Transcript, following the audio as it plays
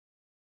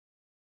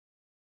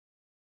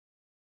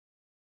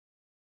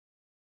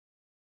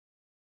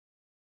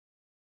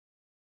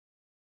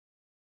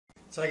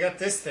So I got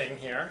this thing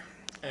here,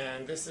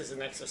 and this is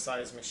an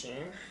exercise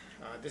machine.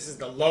 This is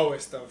the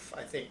lowest of,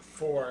 I think,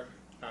 four.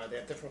 They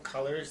have different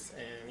colors,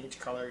 and each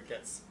color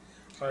gets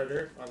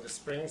harder on the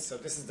springs. So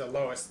this is the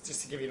lowest.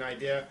 Just to give you an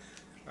idea,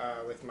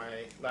 with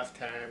my left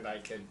hand, I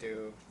could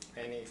do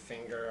any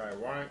finger I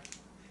want.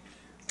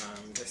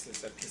 This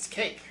is a piece of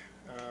cake.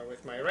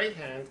 With my right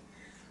hand,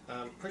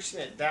 pushing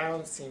it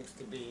down seems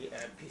to be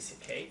a piece of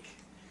cake.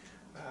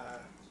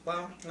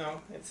 Well,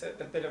 no, it's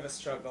a bit of a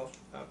struggle.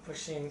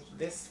 Pushing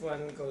this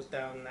one goes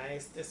down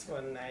nice, this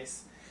one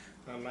nice.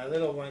 My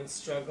little one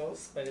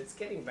struggles, but it's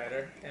getting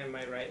better, and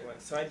my right one.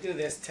 So I do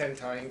this 10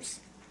 times,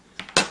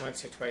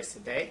 once or twice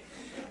a day.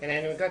 And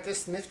then we've got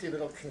this nifty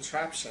little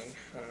contraption.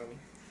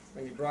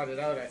 When you brought it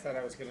out, I thought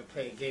I was going to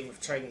play a game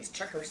of Chinese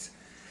checkers.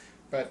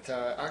 But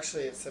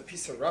actually it's a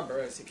piece of rubber,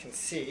 as you can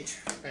see,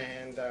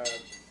 and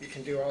you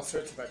can do all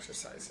sorts of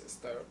exercises.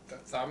 The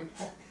thumb,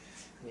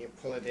 and you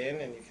pull it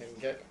in and you can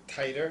get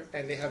tighter,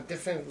 and they have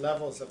different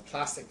levels of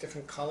plastic,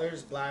 different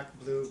colors, black,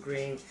 blue,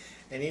 green,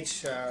 and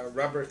each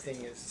rubber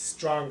thing is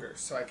stronger,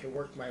 so I can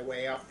work my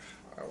way up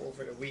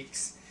over the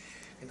weeks.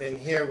 And then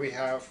here we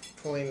have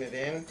pulling it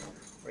in,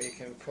 where you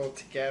can pull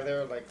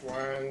together like 1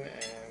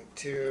 and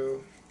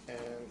 2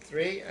 and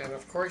 3, and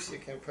of course you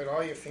can put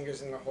all your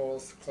fingers in the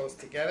holes close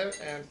together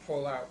and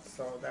pull out.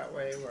 So that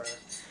way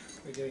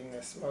we're doing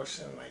this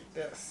motion like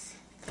this,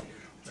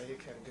 where you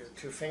can do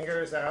 2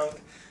 fingers out.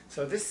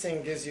 So this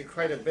thing gives you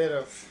quite a bit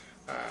of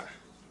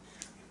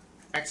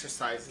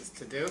exercises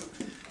to do.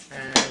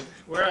 And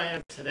where I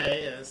am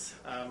today is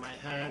my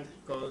hand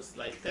goes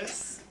like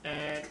this,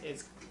 and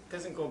it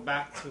doesn't go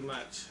back too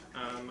much.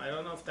 I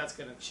don't know if that's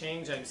going to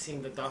change. I'm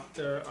seeing the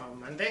doctor on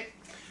Monday.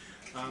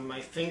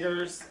 My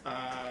fingers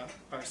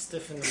are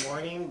stiff in the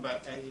morning,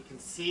 but as you can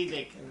see,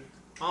 they can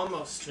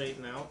almost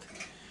straighten out,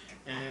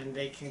 and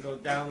they can go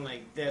down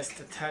like this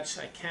to touch.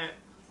 I can't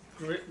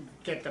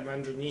get them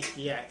underneath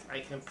yet. I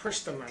can push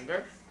them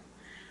under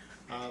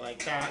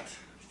like that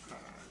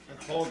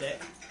and hold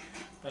it,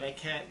 but I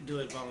can't do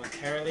it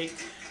voluntarily.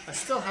 I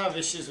still have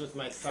issues with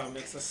my thumb.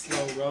 It's a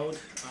slow road.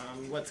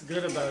 What's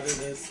good about it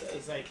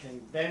is I can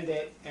bend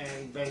it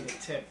and bend the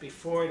tip.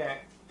 Before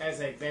that,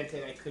 as I bent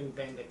it, I couldn't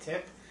bend the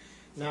tip.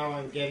 Now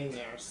I'm getting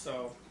there.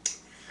 So,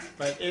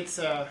 but it's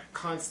a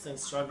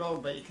constant struggle.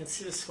 But you can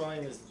see the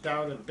swelling is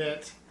down a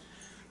bit.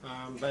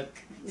 But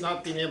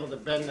not being able to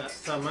bend that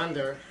thumb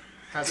under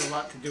has a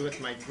lot to do with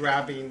my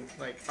grabbing,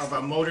 like of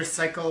a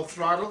motorcycle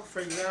throttle,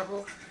 for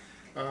example.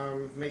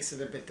 Makes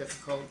it a bit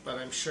difficult, but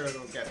I'm sure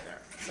it'll get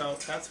there. So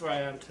that's where I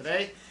am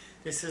today.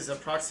 This is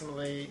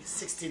approximately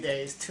 60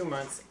 days, 2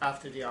 months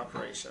after the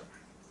operation.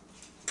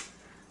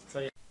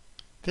 So yeah.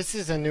 This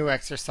is a new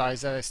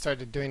exercise that I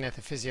started doing at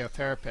the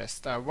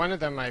physiotherapist. One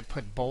of them I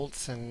put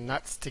bolts and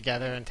nuts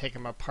together and take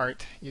them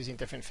apart using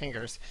different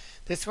fingers.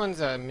 This one's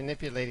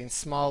manipulating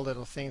small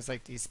little things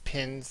like these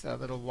pins, a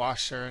little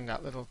washer and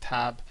that little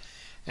tab.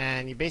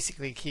 And you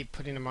basically keep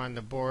putting them on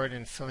the board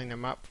and filling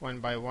them up one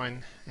by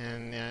one,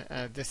 and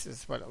this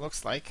is what it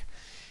looks like.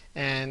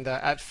 And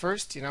at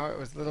first, you know, it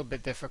was a little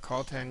bit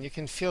difficult, and you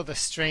can feel the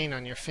strain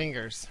on your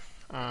fingers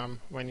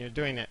when you're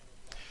doing it.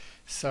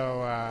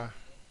 So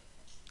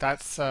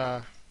that's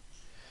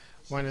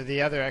one of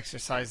the other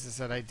exercises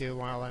that I do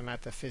while I'm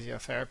at the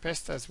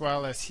physiotherapist, as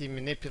well as he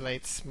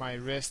manipulates my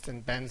wrist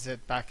and bends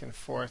it back and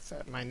forth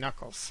at my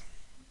knuckles.